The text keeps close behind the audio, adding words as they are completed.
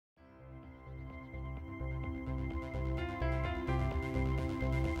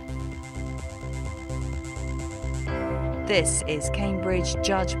This is Cambridge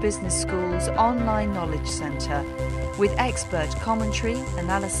Judge Business School's online knowledge centre, with expert commentary,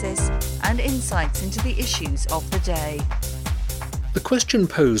 analysis and insights into the issues of the day. The question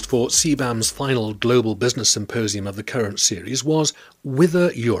posed for CIBAM's final Global Business Symposium of the current series was,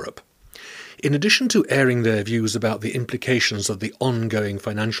 whither Europe? In addition to airing their views about the implications of the ongoing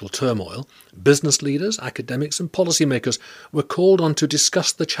financial turmoil, business leaders, academics and policymakers were called on to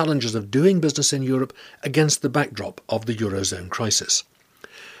discuss the challenges of doing business in Europe against the backdrop of the Eurozone crisis.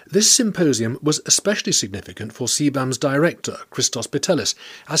 This symposium was especially significant for CIBAM's director, Christos Pitellis,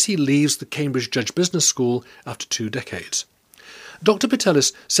 as he leaves the Cambridge Judge Business School after 2 decades. Dr.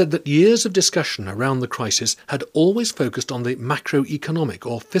 Pitellis said that years of discussion around the crisis had always focused on the macroeconomic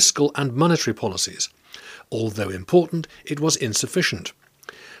or fiscal and monetary policies. Although important, it was insufficient.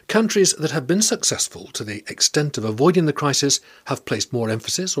 Countries that have been successful to the extent of avoiding the crisis have placed more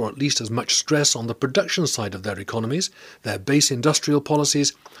emphasis, or at least as much stress, on the production side of their economies, their base industrial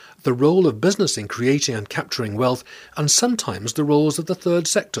policies, the role of business in creating and capturing wealth, and sometimes the roles of the third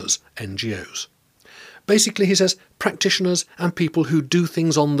sectors, NGOs. Basically, he says, practitioners and people who do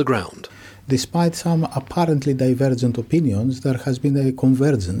things on the ground. Despite some apparently divergent opinions, there has been a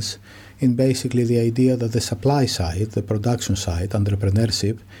convergence in basically the idea that the supply side, the production side,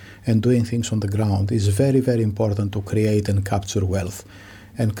 entrepreneurship, and doing things on the ground is very, very important to create and capture wealth.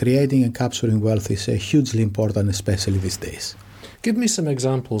 And creating and capturing wealth is hugely important, especially these days. Give me some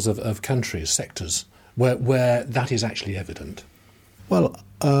examples of countries, sectors, where that is actually evident. Well,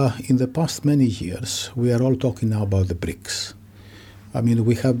 in the past many years, we are all talking now about the BRICS. I mean,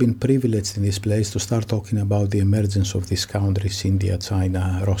 we have been privileged in this place to start talking about the emergence of these countries, India,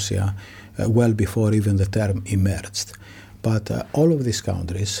 China, Russia, well before even the term emerged. But all of these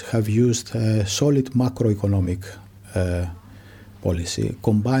countries have used a solid macroeconomic policy,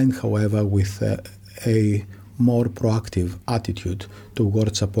 combined, however, with a more proactive attitude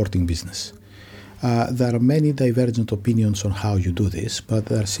towards supporting business. There are many divergent opinions on how you do this, but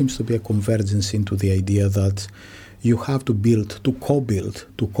there seems to be a convergence into the idea that you have to build, to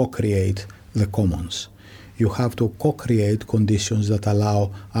co-create the commons. You have to co-create conditions that allow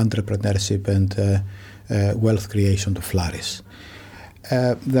entrepreneurship and wealth creation to flourish.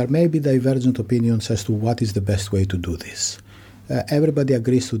 There may be divergent opinions as to what is the best way to do this. Everybody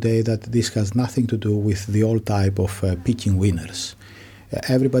agrees today that this has nothing to do with the old type of picking winners.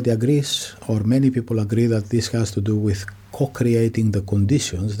 Everybody agrees, or many people agree, that this has to do with co-creating the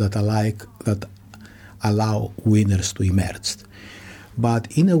conditions that allow winners to emerge.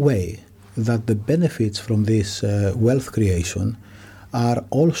 But in a way that the benefits from this wealth creation are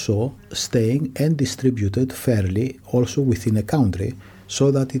also staying and distributed fairly also within a country so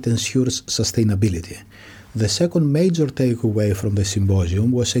that it ensures sustainability. The second major takeaway from the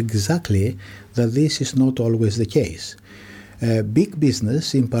symposium was exactly that this is not always the case. Big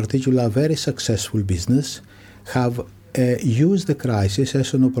business, in particular very successful business, have used the crisis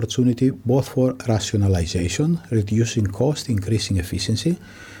as an opportunity both for rationalization, reducing cost, increasing efficiency,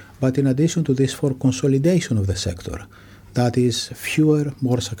 but in addition to this for consolidation of the sector. That is, fewer,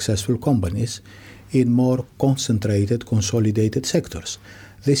 more successful companies in more concentrated, consolidated sectors.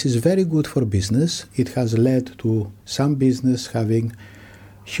 This is very good for business. It has led to some business having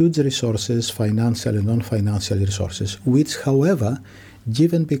huge resources, financial and non-financial resources, which, however,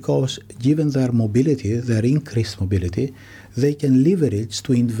 given their mobility, their increased mobility, they can leverage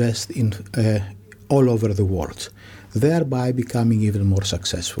to invest in all over the world, thereby becoming even more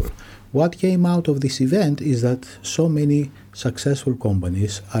successful. What came out of this event is that so many successful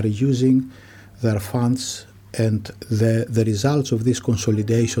companies are using their funds and the results of this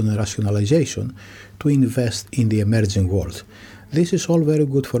consolidation and rationalization to invest in the emerging world. This is all very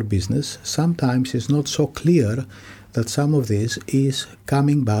good for business. Sometimes it's not so clear that some of this is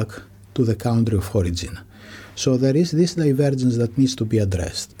coming back to the country of origin. So there is this divergence that needs to be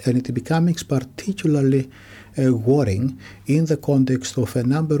addressed, and it becomes particularly worrying in the context of a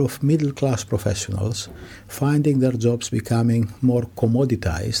number of middle-class professionals finding their jobs becoming more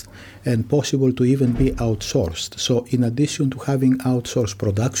commoditized and possible to even be outsourced. So in addition to having outsourced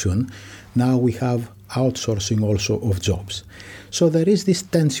production, now we have outsourcing also of jobs. So there is this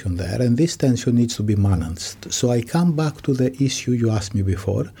tension there, and this tension needs to be managed. So I come back to the issue you asked me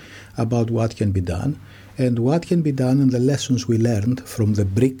before about what can be done, and what can be done and the lessons we learned from the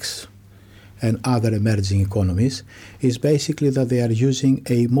BRICS and other emerging economies is basically that they are using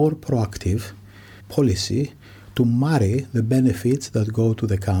a more proactive policy to marry the benefits that go to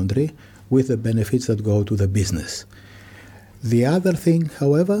the country with the benefits that go to the business. The other thing,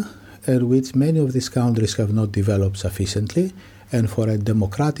 however, which many of these countries have not developed sufficiently, and for a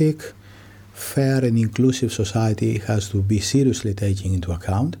democratic, fair and inclusive society has to be seriously taken into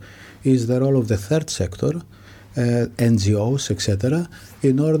account is the role of the third sector, NGOs, etc.,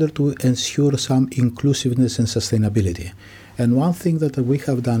 in order to ensure some inclusiveness and sustainability. And one thing that we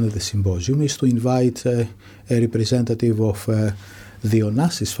have done at the symposium is to invite a representative of the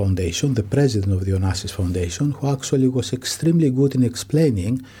Onassis Foundation, the president of the Onassis Foundation, who actually was extremely good in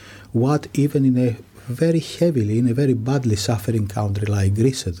explaining what, even in a very badly suffering country like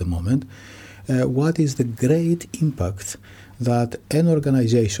Greece at the moment, what is the great impact that an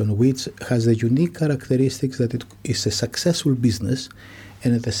organization which has the unique characteristics that it is a successful business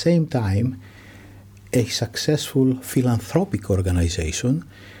and at the same time a successful philanthropic organization,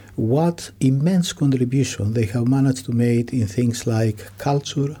 what immense contribution they have managed to make in things like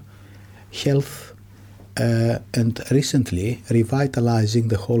culture, health, and recently revitalizing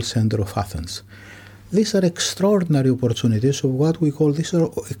the whole center of Athens. These are extraordinary opportunities of what we call, these are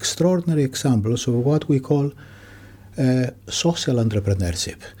extraordinary examples of what we call social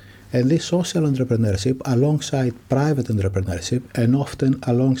entrepreneurship. And this social entrepreneurship, alongside private entrepreneurship and often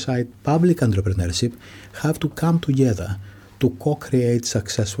alongside public entrepreneurship, have to come together to co-create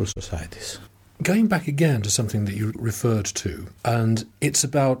successful societies. Going back again to something that you referred to, and it's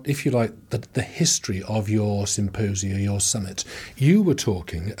about, if you like, the history of your symposia, your summit. You were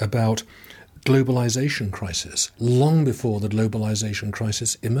talking about globalization crisis long before the globalization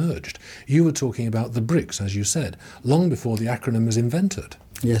crisis emerged. You were talking about the BRICS, as you said, long before the acronym was invented.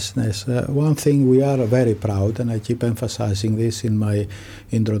 Yes. One thing we are very proud, and I keep emphasizing this in my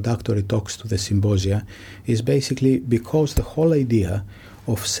introductory talks to the symposia, is basically because the whole idea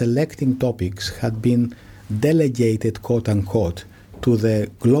of selecting topics had been delegated, quote-unquote, to the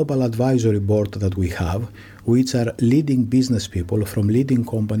global advisory board that we have, which are leading business people from leading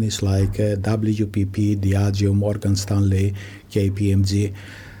companies like WPP, Diageo, Morgan Stanley, KPMG.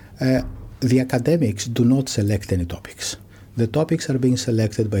 The academics do not select any topics. The topics are being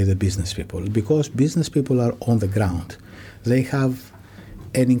selected by the business people because business people are on the ground. They have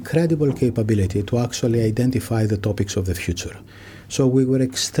an incredible capability to actually identify the topics of the future. So we were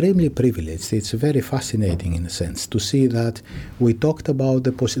extremely privileged. It's very fascinating in a sense to see that we talked about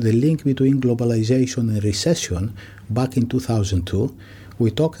the link between globalization and recession back in 2002.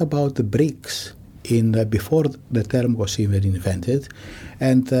 We talked about the BRICS before the term was even invented.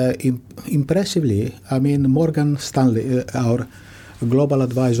 And impressively, Morgan Stanley, our Global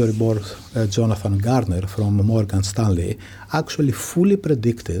Advisory Board, Jonathan Garner from Morgan Stanley, actually fully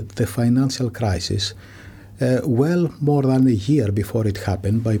predicted the financial crisis well more than a year before it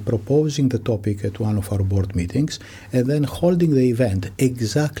happened by proposing the topic at one of our board meetings and then holding the event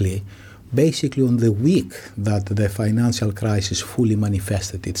exactly basically on the week that the financial crisis fully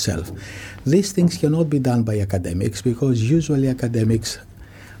manifested itself. These things cannot be done by academics because usually academics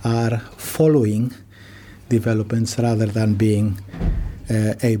are following developments rather than being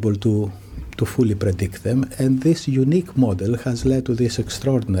able to fully predict them. And this unique model has led to this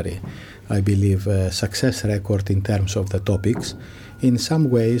extraordinary, I believe, success record in terms of the topics. In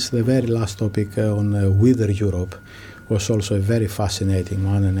some ways, the very last topic on Wither Europe was also a very fascinating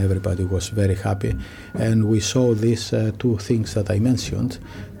one, and everybody was very happy. And we saw these two things that I mentioned,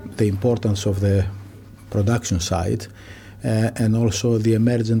 the importance of the production side and also the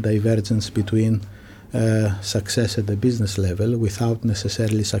emergent divergence between success at the business level without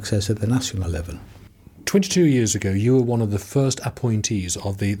necessarily success at the national level. 22 years ago, you were one of the first appointees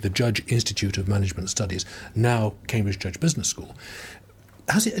of the Judge Institute of Management Studies, now Cambridge Judge Business School.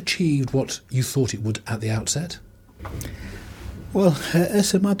 Has it achieved what you thought it would at the outset? Well,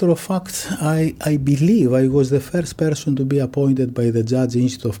 as a matter of fact, I believe I was the first person to be appointed by the Judge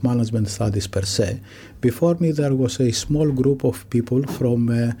Institute of Management Studies per se. Before me, there was a small group of people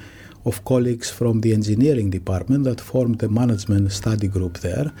of colleagues from the engineering department that formed the management study group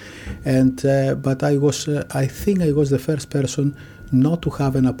there. But I think I was the first person not to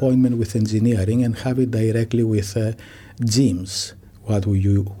have an appointment with engineering and have it directly with GIMS, what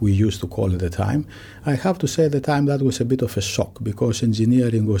we used to call at the time. I have to say at the time that was a bit of a shock because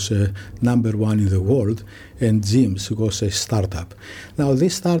engineering was number one in the world and GIMS was a startup. Now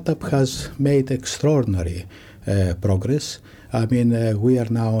this startup has made extraordinary progress. We are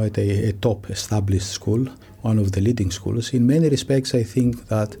now at a top established school, one of the leading schools. In many respects, I think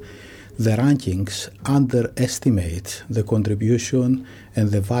that the rankings underestimate the contribution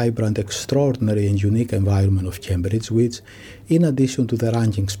and the vibrant, extraordinary and unique environment of Cambridge, which, in addition to the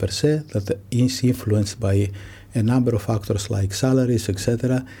rankings per se, that is influenced by a number of factors like salaries,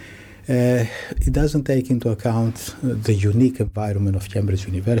 etc., it doesn't take into account the unique environment of Cambridge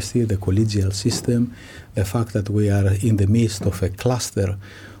University, the collegial system, the fact that we are in the midst of a cluster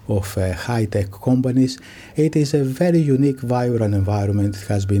of high-tech companies. It is a very unique, vibrant environment. It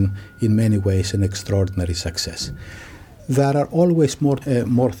has been in many ways an extraordinary success. There are always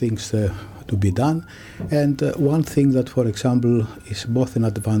more things to be done, and one thing that, for example, is both an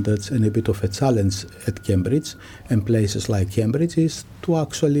advantage and a bit of a challenge at Cambridge and places like Cambridge is to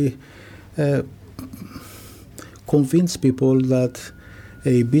actually convince people that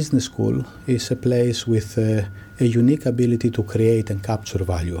a business school is a place with a unique ability to create and capture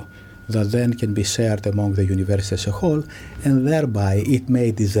value that then can be shared among the university as a whole, and thereby it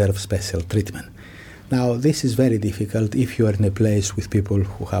may deserve special treatment. Now, this is very difficult if you are in a place with people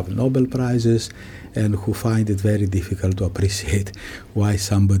who have Nobel Prizes and who find it very difficult to appreciate why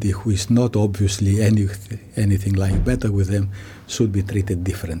somebody who is not obviously anything like better with them should be treated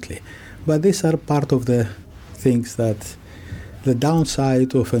differently. But these are part of the things that the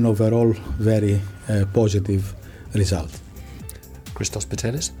downside of an overall very positive result. Christos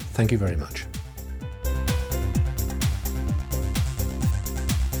Pitelis, thank you very much.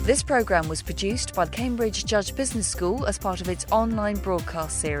 This programme was produced by Cambridge Judge Business School as part of its online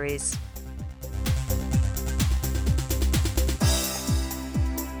broadcast series.